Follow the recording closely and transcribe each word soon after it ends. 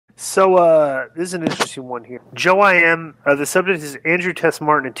So, this is an interesting one here. Joe I am. The subject is Andrew Tess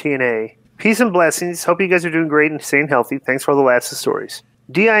Martin and TNA. Peace and blessings. Hope you guys are doing great and staying healthy. Thanks for all the laughs and stories.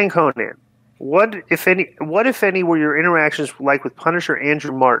 DI and Conan. What, if any, were your interactions like with Punisher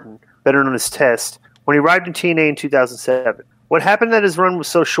Andrew Martin, better known as Test, when he arrived in TNA in 2007? What happened that his run was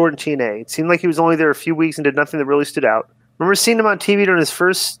so short in TNA? It seemed like he was only there a few weeks and did nothing that really stood out. Remember seeing him on TV during his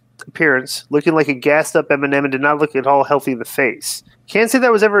first appearance, looking like a gassed-up Eminem and did not look at all healthy in the face. Can't say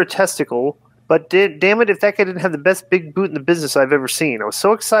that was ever a testicle, but damn it if that guy didn't have the best big boot in the business I've ever seen. I was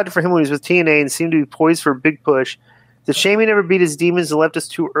so excited for him when he was with TNA and seemed to be poised for a big push. The shame he never beat his demons and left us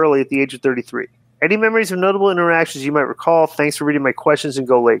too early at the age of 33. Any memories of notable interactions you might recall? Thanks for reading my questions and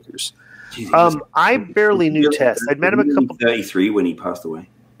go Lakers. I barely knew Tess. I'd met him a couple. 33 when he passed away.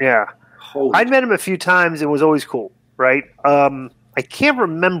 Yeah, I'd met him a few times and was always cool. Right. I can't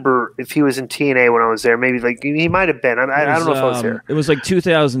remember if he was in TNA when I was there. Maybe like he might have been. I don't know if I was there. It was like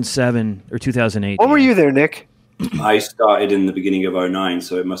 2007 or 2008. When were you there, Nick? I started in the beginning of 2009,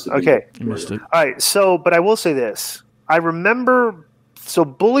 so it must have been. Okay. All right. So, but I will say this. I remember. So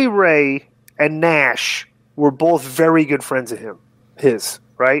Bully Ray and Nash were both very good friends of his,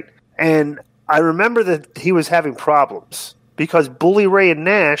 right? And I remember that he was having problems because Bully Ray and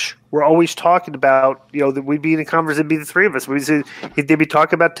Nash were always talking about, that we'd be in a conference, it'd be the three of us. They'd be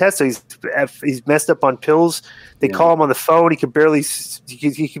talking about Tessa. He's messed up on pills. They call him on the phone. He could barely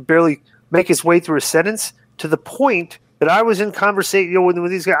make his way through a sentence, to the point that I was in conversation with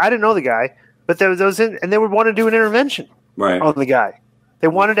these guys. I didn't know the guy, but there was those and they would want to do an intervention on the guy. They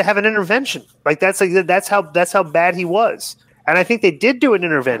wanted to have an intervention. That's how bad he was. And I think they did do an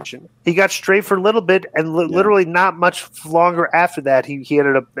intervention. He got straight for a little bit, and literally not much longer after that, he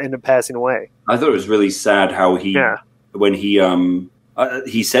ended up passing away. I thought it was really sad how when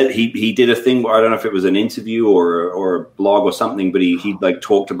he said he did a thing. I don't know if it was an interview or a blog or something, but he like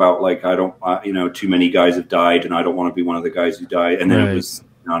talked about like too many guys have died, and I don't want to be one of the guys who died. And then it was.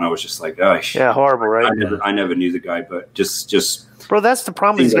 And I was just like, oh, shit. Yeah, horrible, right? I never knew the guy, but just bro, that's the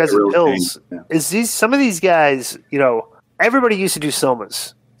problem with these guys with pills. Yeah. Is some of these guys, everybody used to do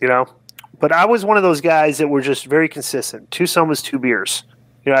somas, but I was one of those guys that were just very consistent. 2 somas, 2 beers,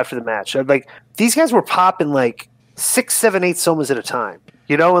 after the match. These guys were popping like 6, 7, 8 somas at a time,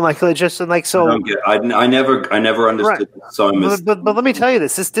 so. I never understood somas. But let me tell you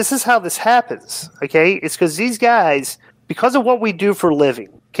this is how this happens. Okay, it's because these guys. Because of what we do for a living,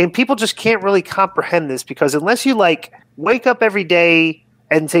 people just can't really comprehend this, because unless you wake up every day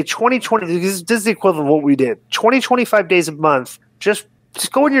and say 20, this is the equivalent of what we did, 20, 25 days a month, just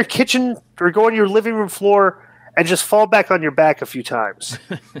go in your kitchen or go on your living room floor and just fall back on your back a few times.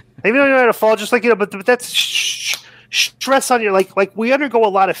 Maybe you don't know how to fall, just but that's stress on your, we undergo a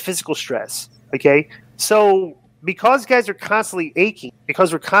lot of physical stress, okay? So because guys are constantly aching,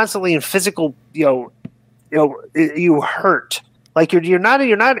 because we're constantly in physical, you hurt. You're not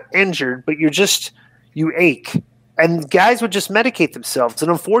injured, but you ache. And guys would just medicate themselves.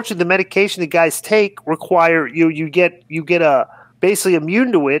 And unfortunately, the medication that guys take require you get basically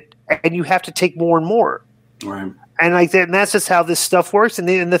immune to it, and you have to take more and more. Right. And that's just how this stuff works. And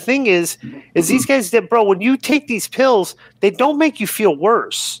the thing is these guys that, bro, when you take these pills, they don't make you feel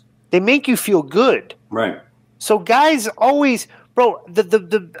worse. They make you feel good. Right. So guys always, bro,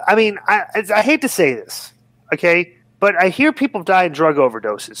 I hate to say this. Okay, but I hear people die in drug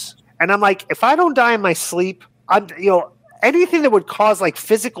overdoses, and I'm like, if I don't die in my sleep, anything that would cause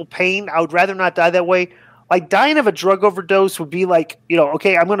physical pain, I would rather not die that way. Like dying of a drug overdose would be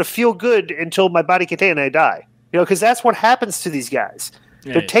okay, I'm going to feel good until my body can take it and I die. Because that's what happens to these guys.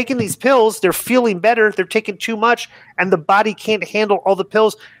 Yeah, they're taking these pills, they're feeling better, they're taking too much, and the body can't handle all the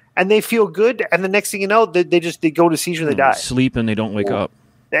pills, and they feel good, and the next thing you know, they go to seizure and they die. Sleep and they don't wake up.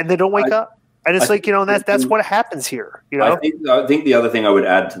 And they don't wake up. And it's that's what happens here. I think the other thing I would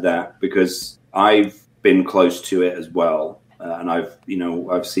add to that, because I've been close to it as well, and I've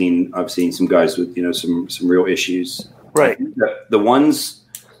seen some guys with some real issues. Right. The ones,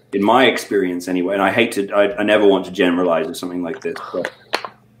 in my experience anyway, and I never want to generalize or something like this, but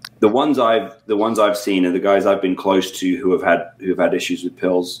the ones I've seen and the guys I've been close to who have had issues with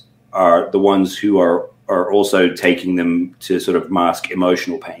pills are the ones who are also taking them to sort of mask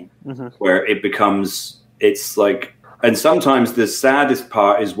emotional pain, where it's like, and sometimes the saddest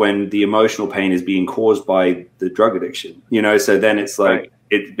part is when the emotional pain is being caused by the drug addiction, so then it's like,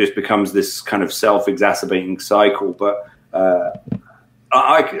 it just becomes this kind of self-exacerbating cycle. But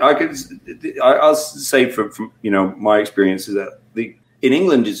I'll say from my experience is that in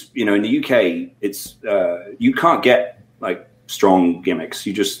England is, in the UK, it's, you can't get strong gimmicks.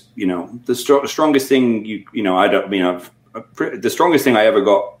 You just, the strongest thing the strongest thing I ever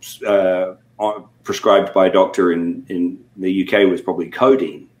got prescribed by a doctor in the UK was probably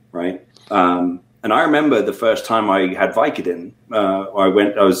codeine, right? And I remember the first time I had Vicodin.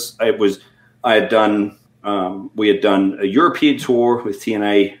 We had done a European tour with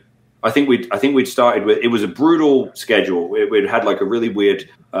TNA. I think we'd started with, it was a brutal schedule. We'd had like a really weird.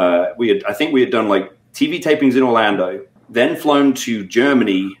 We had done like TV tapings in Orlando, then flown to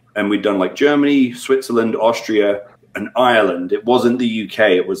Germany, and we'd done like Germany, Switzerland, Austria, and Ireland. It wasn't the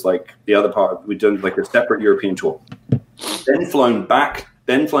UK. It was like the other part. We'd done like a separate European tour. Then flown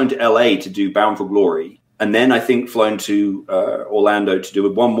to LA to do Bound for Glory. And then I think flown to Orlando to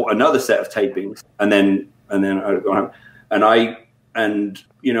do another set of tapings. And then I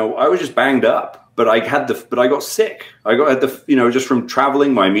was just banged up, but I got sick. Just from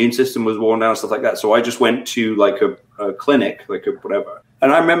traveling, my immune system was worn down, stuff like that. So I just went to like a clinic, like a whatever.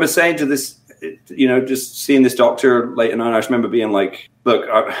 And I remember saying to this, just seeing this doctor late at night, I just remember being like, look,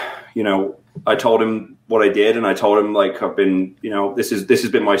 I told him what I did, and I told him like, I've been, this has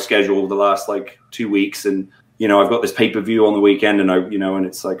been my schedule the last like 2 weeks. And, I've got this pay-per-view on the weekend, and and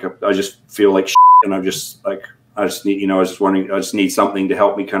it's like, I just feel like shit, and I'm just like, I just need, I was just wondering, I just need something to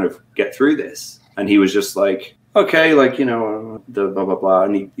help me kind of get through this. And he was just like, okay, like, the blah, blah, blah.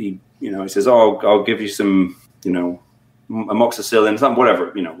 And he says, oh, I'll give you some, amoxicillin, something,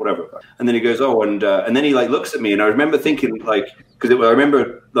 whatever. And then he goes, oh, and then he like looks at me, and I remember thinking like, because I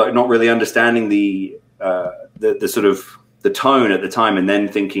remember like not really understanding the sort of the tone at the time, and then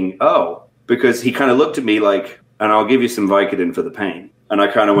thinking, oh, because he kind of looked at me like, and I'll give you some Vicodin for the pain. And I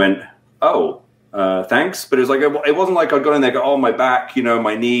kind of went, oh, thanks. But it was like, it wasn't like I'd gone in there, go, oh, my back,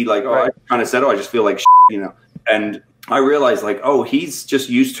 my knee, like, oh, right. I kind of said, oh, I just feel like shit, and I realized like, oh, he's just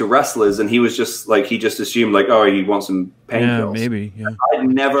used to wrestlers, and he was just like, he just assumed like, oh, he wants some painkillers. Yeah, maybe. Yeah. I'd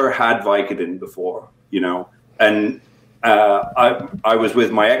never had Vicodin before, and I was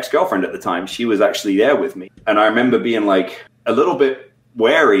with my ex-girlfriend at the time. She was actually there with me, and I remember being like a little bit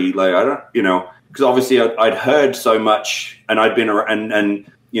wary, like I don't, because obviously I'd heard so much, and I'd been around, and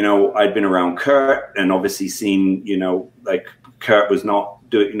I'd been around Kurt, and obviously seen, like Kurt was not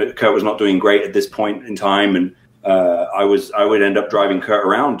doing great at this point in time, and I would end up driving Kurt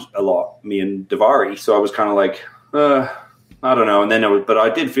around a lot, me and Davari. So I was kind of like, I don't know. And then but I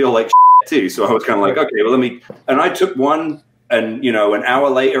did feel like too. So I was kind of like, okay, well, and I took one, and, an hour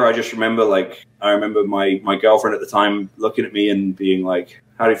later, I just remember I remember my girlfriend at the time looking at me and being like,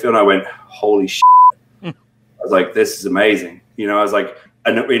 how do you feel? And I went, holy shit. I was like, this is amazing. I was like,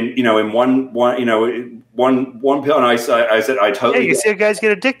 and in one pill, and I said, I totally. Yeah, you see guys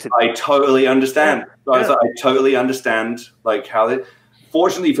get addicted. I totally understand. Yeah. I was like, I totally understand, like how they.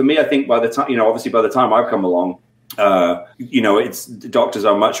 Fortunately for me, I think by the time, obviously by the time I've come along, it's doctors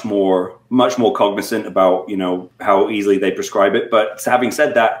are much more cognizant about, how easily they prescribe it. But having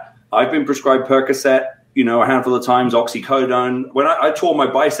said that, I've been prescribed Percocet, a handful of times, oxycodone. When I tore my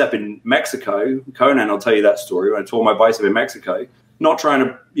bicep in Mexico, Conan, I'll tell you that story. When I tore my bicep in Mexico. Not trying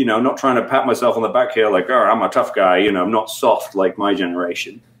to pat myself on the back here like, oh, I'm a tough guy. I'm not soft like my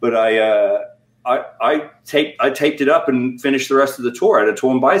generation. But I taped it up and finished the rest of the tour. I had a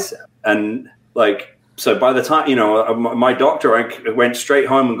torn bicep, and like, so by the time my doctor, I went straight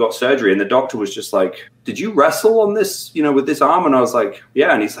home and got surgery, and the doctor was just like, "Did you wrestle on this, with this arm?" And I was like,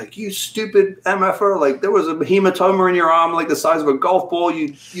 "Yeah." And he's like, "You stupid MFer! Like there was a hematoma in your arm, like the size of a golf ball. You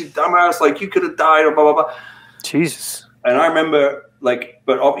dumbass! Like you could have died or blah blah blah." Jesus. And I remember. Like,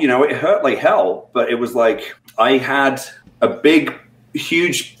 but it hurt like hell. But it was like I had a big,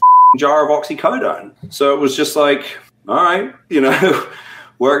 huge jar of oxycodone. So it was just like, all right,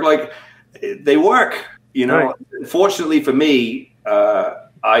 work like they work. Right. Fortunately for me,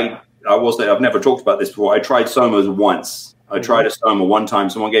 I will say I've never talked about this before. I tried somas once. I tried a soma one time.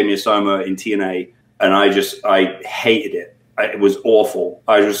 Someone gave me a soma in TNA, and I hated it. It was awful.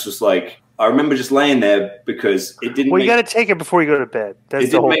 I was just like. I remember just laying there because it didn't. Well, you got to take it before you go to bed.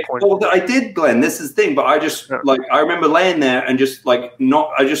 That's the whole point. Well, I did, Glenn. This is the thing, but I just I remember laying there and just like not.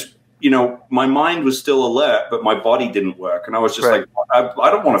 I just my mind was still alert, but my body didn't work, and I was just like,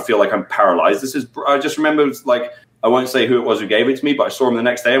 I don't want to feel like I'm paralyzed. I just remember it was like I won't say who it was who gave it to me, but I saw him the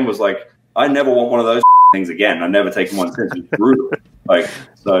next day and was like, I never want one of those things again. I've never taken one since. It's brutal. Like,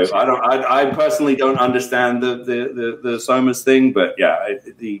 so I personally don't understand the somas thing, but yeah,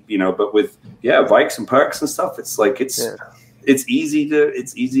 but with Vikes and perks and stuff, it's like it's easy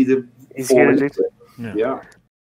to fall into it. Yeah.